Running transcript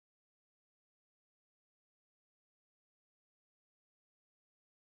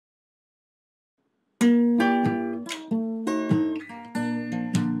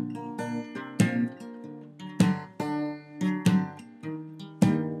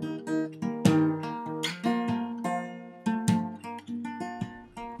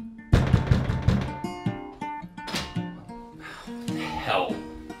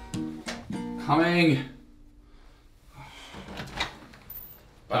Coming.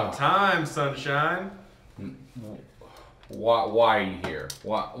 About time, sunshine. Why are you here?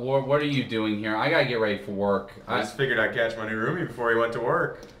 What are you doing here? I gotta get ready for work. I just figured I'd catch my new roomie before he went to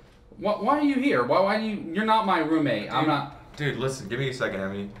work. Why are you here? Why do you? You're not my roommate. Dude, I'm not. Dude, listen, give me a second,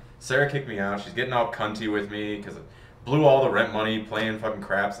 Emmy. Sarah kicked me out. She's getting all cunty with me because I blew all the rent money playing fucking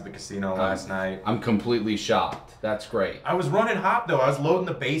craps at the casino last night. I'm completely shocked. That's great. I was running hot though. I was loading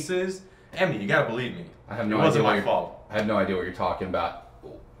the bases. Emmy, you gotta believe me. I have no It idea. wasn't my fault. I have no idea what you're talking about.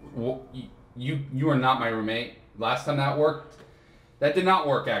 You are not my roommate. Last time that worked, that did not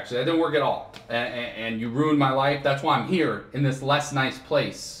work actually. That didn't work at all. And you ruined my life. That's why I'm here in this less nice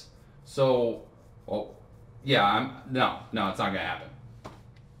place. So, well, yeah, no, it's not gonna happen.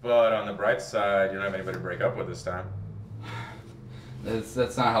 But on the bright side, you don't have anybody to break up with this time. That's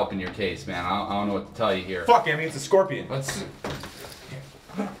not helping your case, man. I don't know what to tell you here. Fuck, Emmy, it's a scorpion. Let's.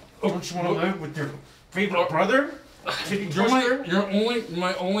 Don't you want to live with your favorite brother? You're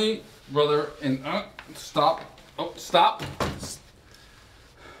my only brother, and stop. Oh, stop.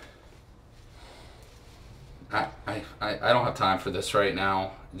 I don't have time for this right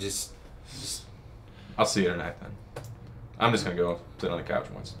now. Just. I'll see you tonight then. I'm just gonna go sit on the couch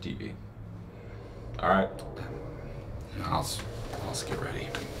and watch some TV. All right. I'll get ready.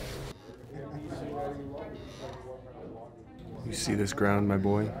 You see this ground, my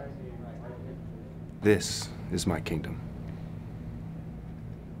boy? This is my kingdom.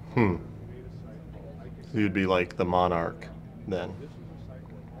 So you'd be like the monarch, then?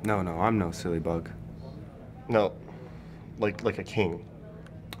 No, I'm no silly bug. No, like a king.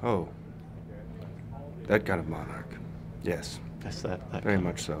 Oh, that kind of monarch. Yes, Yes, that very kind.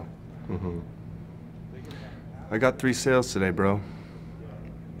 much so. Mm-hmm. I got 3 sales today, bro.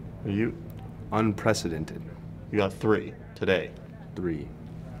 You Unprecedented. got 3 today. 3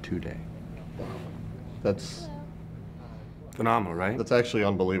 today. That's Phenomenal, right? actually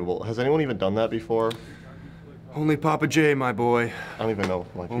unbelievable. Has anyone even done that before? Only Papa J, my boy. I don't even know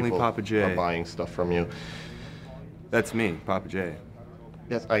why Only people Papa J. are buying stuff from you. That's me, Papa J.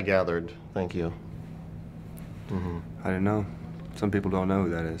 Yes, I gathered. Thank you. I didn't know. Some people don't know who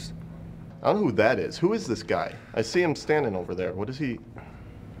that is. I don't know who that is. Who is this guy? I see him standing over there. What is he?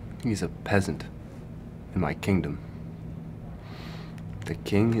 He's a peasant in my kingdom. The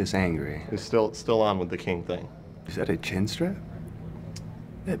king is angry. He's still on with the king thing. Is that a chin strap?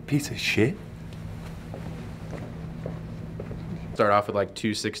 That piece of shit? Start off with like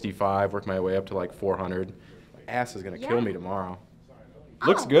 265, work my way up to like 400. My ass is gonna kill me tomorrow.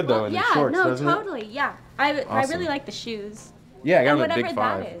 Looks good though in the shorts, doesn't it? Totally, yeah. I Awesome. really like the shoes. Yeah, I got And him a big whatever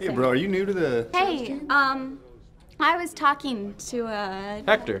 5. that is. Hey, bro, are you new to the... Hey, I was talking to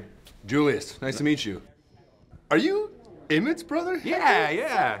Hector. Julius, nice to meet you. Are you Emmett's brother?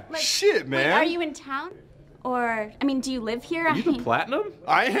 Yeah. Shit, man. Wait, are you in town? Or, I mean, do you live here? Are you the platinum?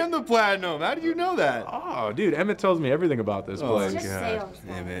 I am the platinum. How do you know that? Oh, dude, Emmett tells me everything about this place. Just sales.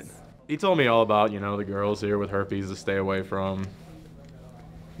 Damn it. He told me all about, the girls here with herpes to stay away from.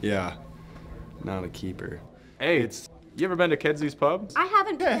 Yeah. Not a keeper. Hey, you ever been to Kedsley's Pub? I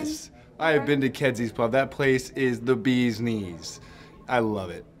haven't Yes. been. I have been to Kedsley's Pub. That place is the bee's knees. I love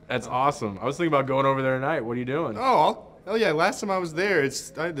it. That's awesome. I was thinking about going over there tonight. What are you doing? Oh yeah, last time I was there,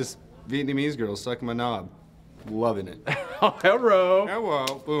 I had this Vietnamese girl sucking my knob. Loving it. Oh, hello. Hello,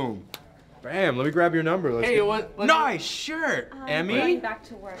 boom. Bam, let me grab your number. Let's Hey, get... what? Nice shirt, Going Emmy. back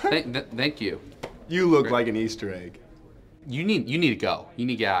to work. Thank you. You look like an Easter egg. You need to go. You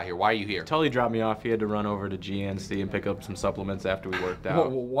need to get out of here. Why are you here? Tully dropped me off. He had to run over to GNC and pick up some supplements after we worked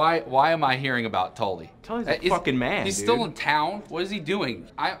out. Why am I hearing about Tully? Tully's a fucking man, He's dude. still in town. What is he doing?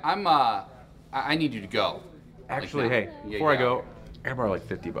 I need you to go. Actually, Like, hey, yeah, before I yeah. go, I can borrow like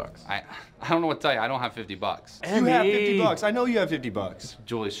 $50. I don't know what to tell you. I don't have $50. You have $50. I know you have $50.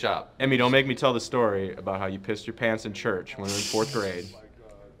 Julius, shut up. Emmy, don't make me tell the story about how you pissed your pants in church when we were in 4th grade.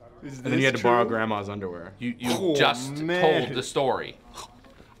 Is And then you had to borrow grandma's underwear. You Oh, just man. told the story.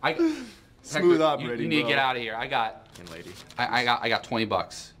 Smooth Hector, operating, You need to bro. get out of here. I got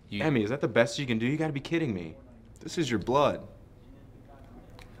 $20. Emmy, is that the best you can do? You gotta be kidding me. This is your blood.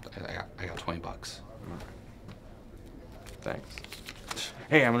 I got $20. Thanks.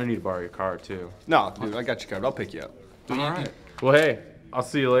 Hey, I'm gonna need to borrow your car too. No, dude, I got you covered. I'll pick you up. All right. Well, hey, I'll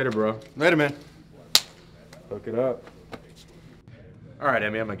see you later, bro. Later, man. Hook it up. All right,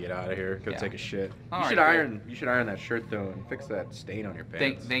 Emmy, I'm gonna get out of here. Go Yeah. take a shit. All You should right, iron. You should iron that shirt though and fix that stain on your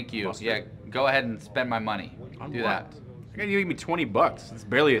pants. Thank you. Mustard. Yeah, go ahead and spend my money. On Do what? that. You gotta give me $20. It's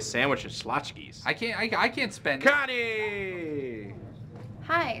barely a sandwich of slotchkis. I can't spend. Connie!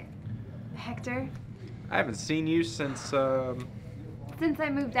 Hi, Hector. I haven't seen you since Since I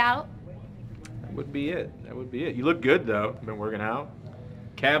moved out, That would be it. That would be it. You look good though. Been working out.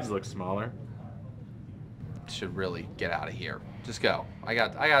 Calves look smaller. Should really get out of here. Just go. I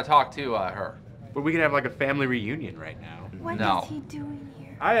got to talk to her. But we could have like a family reunion right now. What No. is he doing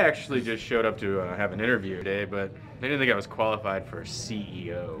here? I actually just showed up to have an interview today, but they didn't think I was qualified for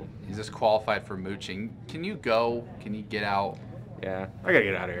CEO. He's just qualified for mooching. Can you go? Can you get out? Yeah, I gotta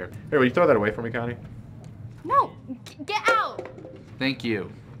get out of here. Here, will you throw that away for me, Connie? No, get out. Thank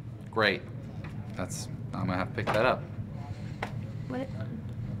you. Great. I'm gonna have to pick that up. What?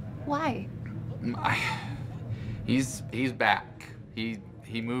 Why? He's back. He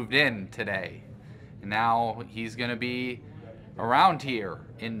moved in today, and now he's gonna be around here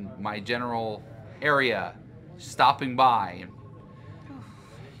in my general area, stopping by.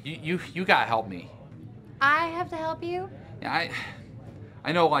 You gotta help me. I have to help you? Yeah,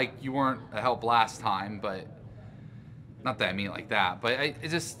 I know like you weren't a help last time, but not that I mean like that. But it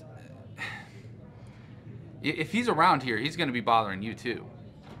just if he's around here, he's gonna be bothering you too.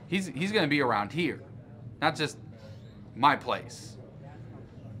 He's gonna be around here, not just my place.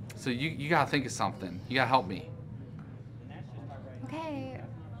 So you gotta think of something. You gotta help me. Okay.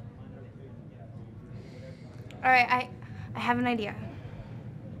 All right, I have an idea.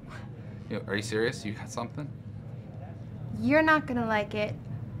 Are you serious? You got something? You're not gonna like it,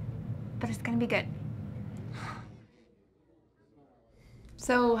 but it's gonna be good.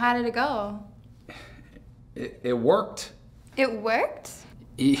 So how did it go? It worked. It worked?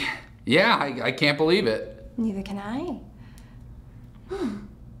 Yeah, I can't believe it. Neither can I.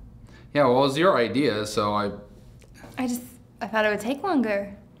 Yeah, well, it was your idea, so I thought it would take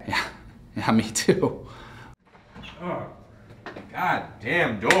longer. Yeah, me too. Oh, god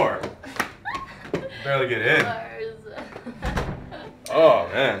damn door. Barely get in. Oh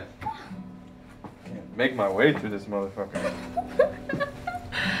man. Can't make my way through this motherfucker.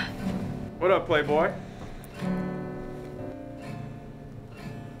 What up, Playboy?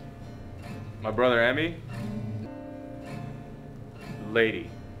 My brother Emmy. Lady.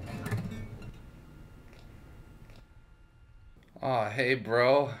 Oh, hey,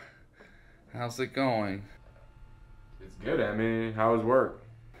 bro. How's it going? It's good, Emmy. How was work?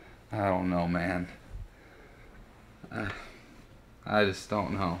 I don't know, man. I just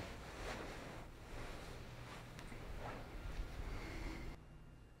don't know.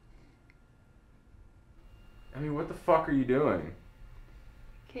 Emmy, what the fuck are you doing?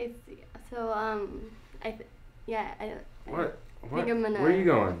 Okay, so I What? think I'm gonna. Where are you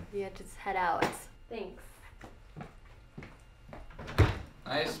going? Yeah, just head out. Thanks.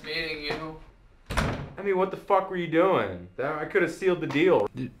 Nice meeting you. Emmy, what the fuck were you doing? I could have sealed the deal.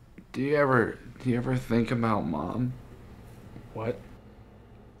 Do you ever think about Mom? What?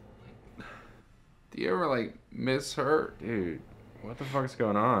 Do you ever like miss her? Dude, what the fuck's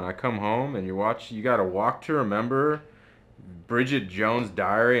going on? I come home and you got a walk to remember, Bridget Jones'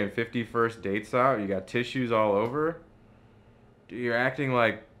 diary and 51st dates out. You got tissues all over. Dude, you're acting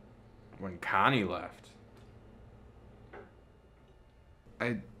like when Connie left.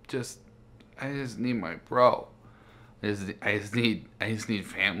 I just need my bro. I just need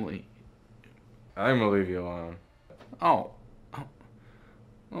family. I'm gonna leave you alone. Oh,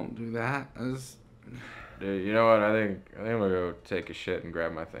 don't do that. Dude, you know what? I think I'm gonna go take a shit and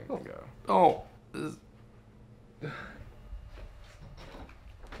grab my things and go. Oh.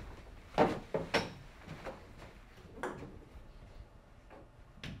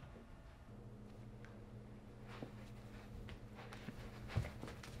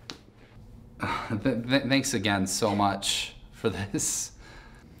 Thanks again so much for this.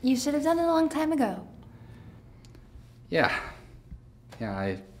 You should have done it a long time ago. Yeah,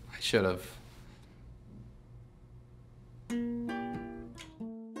 I should have.